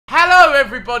Hello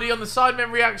everybody on the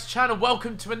Sidemen Reacts channel.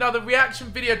 Welcome to another reaction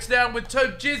video. Today I'm with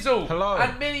Toad Jizzle. Hello.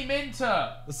 And Mini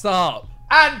Minter. What's up?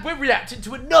 And we're reacting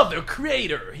to another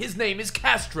creator. His name is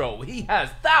Castro. He has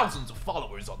thousands of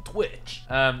followers on Twitch.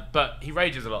 But he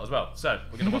rages a lot as well. So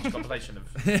we're going to watch a compilation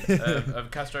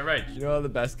of Castro rage. You know what the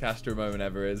best Castro moment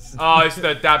ever is? Oh, it's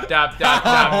the dab, dab, dab, dab,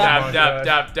 dab, dab,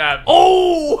 dab, dab.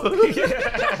 Oh!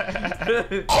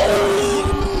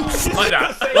 Like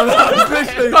that.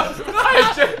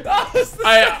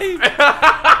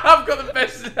 I've got the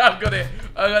best. I've got it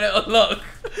unlocked.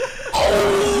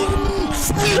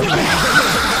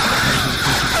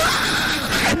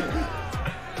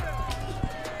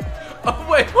 Oh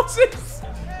wait, what's this?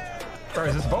 Bro,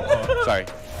 is this Volta? Sorry.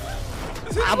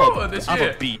 Is this Volta this year?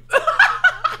 I'm a beat.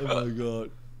 Oh my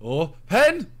god. Oh,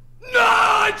 pen? No,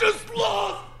 I just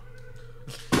lost.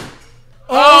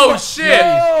 Oh shit!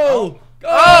 Go!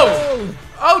 Go!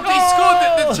 Oh, he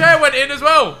scored. The chair went in as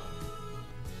well.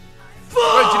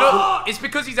 Bro, do you know? It's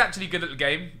because he's actually good at the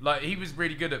game. Like he was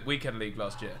really good at Weekend League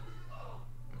last year.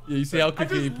 Yeah, you see how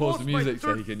quickly he paused the music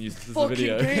so he can use this as a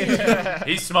video.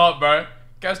 He's smart, bro.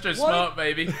 Castro's smart,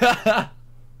 baby. This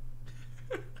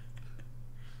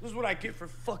is what I get for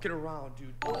fucking around,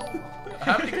 dude.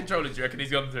 How many controllers do you reckon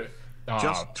he's gone through?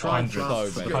 Just try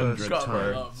hundreds, hundreds,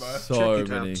 bro. So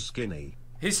many. Skinny.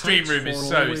 His stream room is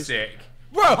so sick.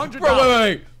 Bro,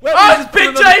 wait. Oh, it's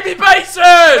Big Jamie Basin!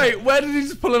 Wait, where did he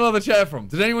just pull another chair from?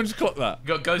 Did anyone just clock that?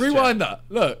 Got ghost Rewind chair. that.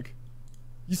 Look.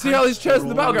 You see how his chair's in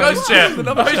the background? Ghost chair. He's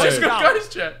Oh, he's just got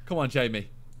ghost chair. Come on, Jamie.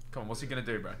 Come on, what's he gonna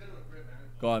do, bro?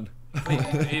 Go on.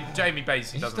 Jamie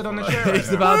Basin He doesn't stood on the follow. chair.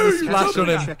 He's about to splash on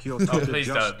him. Check your Oh, Twitter, please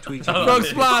just don't. tweet Oh, it. Frog please.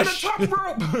 splash!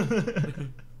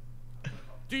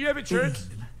 Do you have insurance?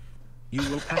 You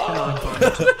will pack an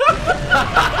iPhone.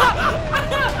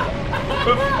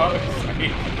 For fuck's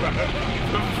sake, bro.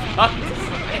 For fuck's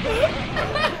sake.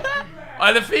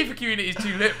 The FIFA community is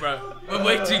too lit, bro. We're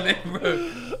way too lit, bro.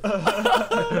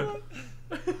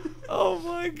 Oh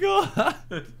my god.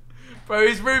 Bro,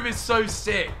 his room is so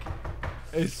sick.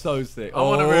 It's so sick. I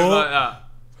want a room like that.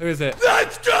 Who is it?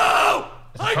 Let's go!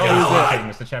 I got it.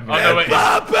 Mr. Champion. Oh, no, wait.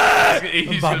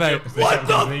 He's gonna Mbappe. do- What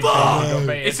the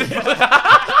fuck? It's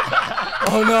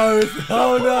Oh no.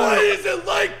 Oh no. Why is it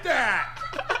like that?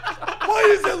 Why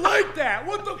is it like that?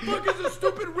 What the fuck is this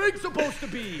stupid rig supposed to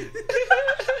be?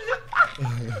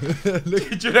 Look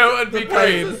Do you know what would be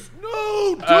great?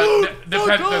 No, dude! The fuck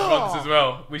Panthers off. ones as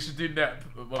well. We should do Nep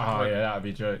at one Oh point. yeah, that'd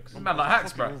be jokes. Man, like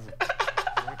hacks, bro.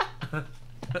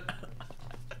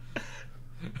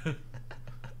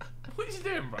 What is he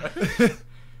doing, bro?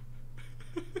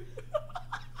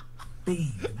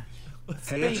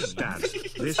 Hey, Dad.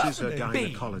 This is a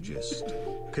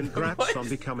gynecologist. Congrats on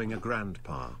becoming a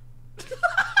grandpa.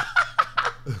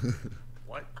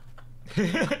 What?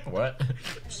 What?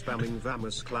 Spamming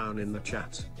Vamus Clown in the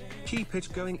chat. Keep it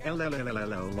going.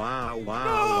 LLLLL. Wow,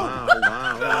 wow, wow,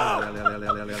 wow.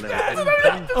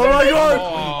 Oh my god!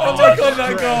 Oh my god,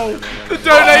 that goal! The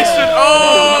donation!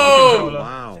 Oh!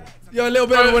 Wow. Yo, a little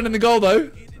bit of a win in the goal though.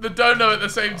 The dono at the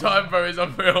same time, bro, is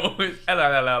unreal. It's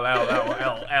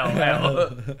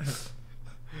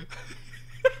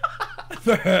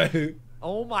Bro.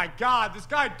 Oh my god, this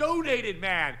guy donated,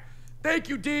 man. Thank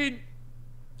you, Dean.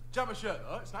 Jumper shirt.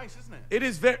 Oh, it's nice, isn't it? It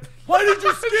is very. Why did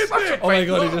you skip it? Oh my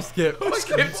god, he just skipped. I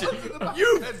skipped it.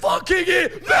 You fucking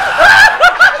it!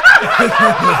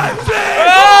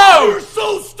 Oh! You're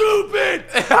so stupid!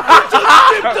 You just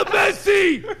skipped the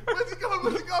Messi! Where's it going?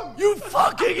 Where's it going? You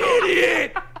fucking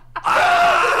idiot!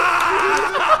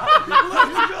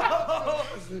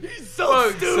 He's so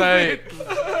Fuck's stupid! sake. He's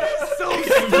so Fuck's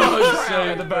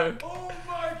stupid! sake, bro. Oh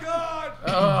my god!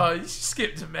 Oh, you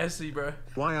skipped to Messi, bro.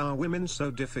 Why are women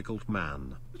so difficult,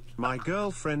 man? My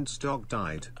girlfriend's dog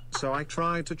died, so I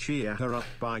tried to cheer her up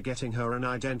by getting her an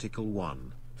identical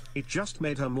one. It just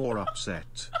made her more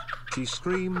upset. She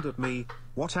screamed at me,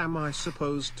 "What am I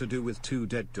supposed to do with two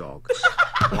dead dogs?"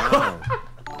 Wow.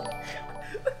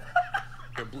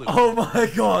 Oh my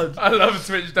god. I love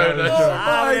Twitch donos. Oh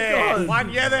my god.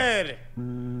 One other.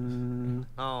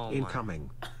 Oh my. Incoming.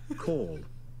 Call.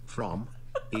 From.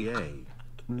 EA.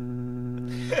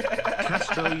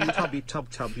 Castro, you tubby tub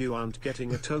tub, you aren't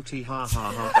getting a toti ha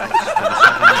ha ha.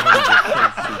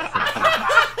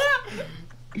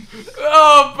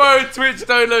 Oh, bro, Twitch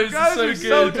donos Guys are are so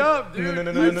so good. dumb, dude.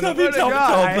 No. Tubby What a tub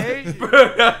guy. tub. Bro,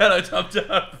 hello, Tub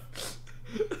Tub.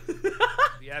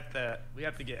 We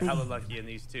have to get hella lucky in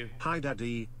these two. Hi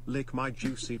daddy, lick my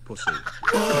juicy pussy.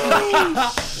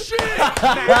 Shit,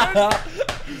 man!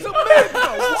 It's a man,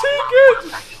 Too good.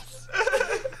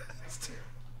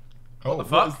 Oh, What the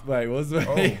fuck? Wait, what's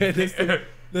Oh. this?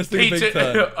 Let's do a big Peter,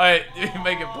 turn. alright,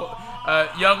 make it.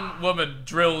 Young woman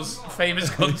drills famous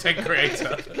content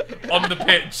creator on the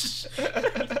pitch.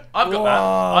 I've got that.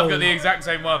 I've got the exact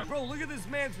same one. Bro, look at this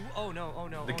man's. Oh no, oh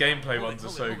no. The oh, gameplay no. ones are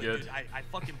so good. Dude, I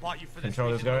fucking bought you for this.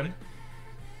 Controller's going.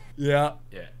 Yeah.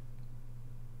 Yeah.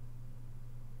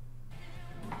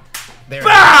 There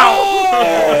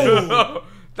Bow!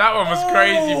 That one was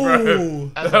crazy,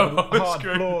 bro. That's That a one was hard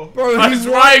crazy. floor. Bro, Oh, he it's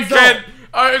Ryan winds up. Kent.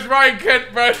 Oh, it's Ryan Kent,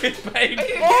 bro. He's paying.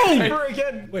 Through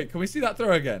again. Wait, can we see that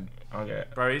throw again? Okay.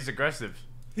 Bro, he's aggressive.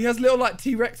 He has little like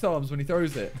T-Rex arms when he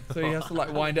throws it, so he has to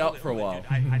like wind up for a while.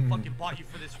 I fucking bought you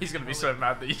for this. He's gonna be so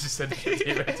mad that you just said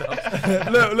T-Rex.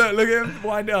 Look at him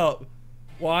wind up.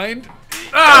 Wind.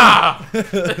 Ah!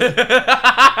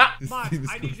 Mom,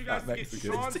 I need you guys to get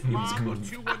Sean's mom on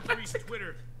 213's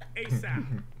Twitter ASAP.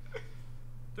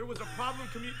 There was a problem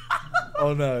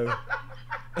Oh no.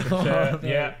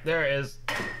 Yeah, there it is.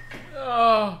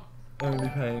 Oh. Only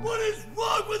pain. What is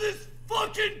wrong with this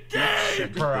fucking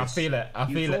game? Bro, I feel it. I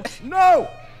feel it. No!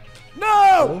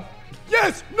 No!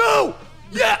 Yes! No!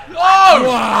 Yeah! Oh!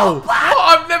 Wow.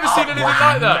 What? I've never seen anything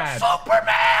like that.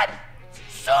 Superman!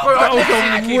 Bro, I've never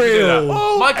seen a keeper do that.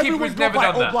 unreal. My keeper's never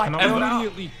done that. Ever.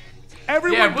 Immediately.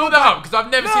 Everyone Yeah, wheel that up because I've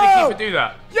never seen a keeper do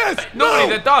that. Yes! Normally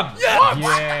they're done. Yes!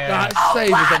 Yeah. That save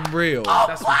is unreal.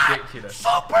 That's ridiculous.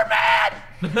 Superman!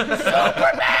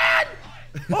 Superman!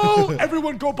 Oh,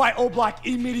 everyone go buy O-Block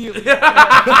immediately. Oh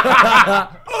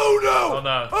no! Oh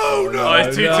no. Oh no! Oh,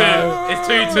 it's 2-2. no. It's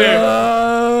 2-2.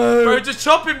 No. Bro, just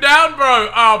chop him down, bro.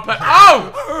 Oh,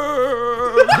 oh!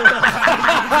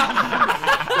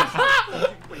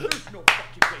 There's no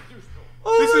fucking way. There's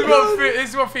no. This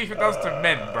is what FIFA does to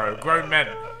men, bro. Grown men.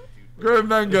 Grown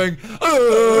man going.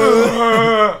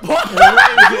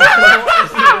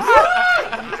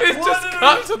 It's just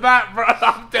cut to that, bro.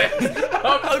 I'm dead. I'm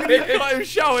I'm gonna finished. cut him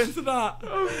shouting to that.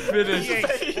 I'm finished.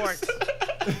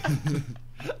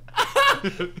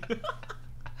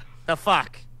 The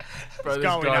fuck? Bro, this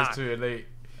going guy's on? too elite.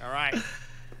 All right.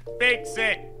 Fix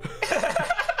it.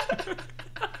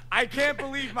 I can't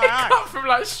believe my eyes. Cut from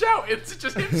like shouting to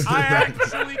just him. I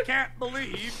actually can't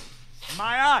believe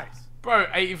my eyes. Bro,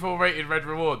 84 rated red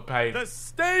reward paid. The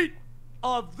state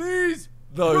of these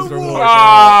Those rewards. rewards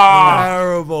Ah, are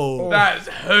terrible. that's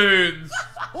hoons.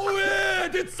 Oh yeah,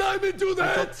 did Simon do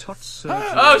that? Oh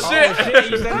shit.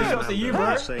 He's sending shots at you,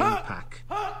 bro. Same pack,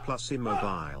 plus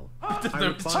immobile. I the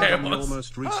replied chair on the was-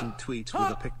 almost recent tweet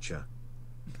with a picture.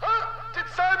 Did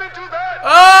Simon do that?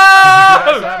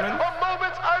 Oh! Simon? A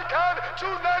moment icon,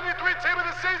 293 team of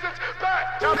the seasons,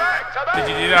 back to back to back. Did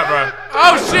you do that, bro?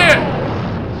 Oh shit!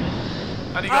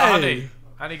 And he got Hey. honey.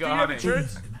 And he got honey. Wait,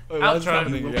 what's Outro.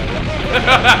 happening again?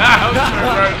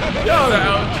 Outro, bro.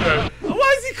 Outro.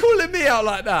 Why is he calling me out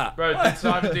like that? Bro, did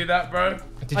Simon do that, bro?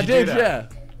 Did I you did, do that? yeah.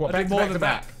 What, I did back to more back than to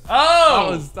that. back?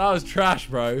 Oh! That was trash,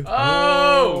 bro.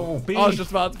 Oh! B. I was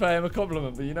just about to pay him a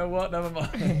compliment, but you know what? Never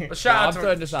mind. Well, shout out I'm to-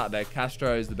 throwing this out there.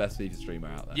 Castro is the best FIFA streamer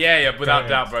out there. Yeah, without Go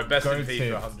doubt, ahead. bro. Best Go in to.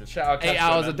 FIFA 100. Shout out 8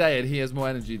 Castro, hours man. a day, and he has more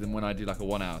energy than when I do like a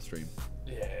 1 hour stream.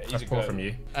 Yeah, he's That's a poor goat. from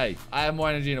you. Hey, I have more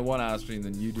energy in a 1 hour stream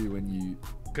than you do when you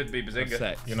Could be have Bazinga.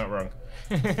 sex. You're not wrong.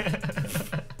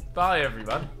 Bye,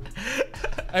 everyone.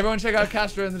 Everyone check out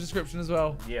Castro in the description as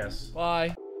well. Yes.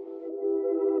 Bye.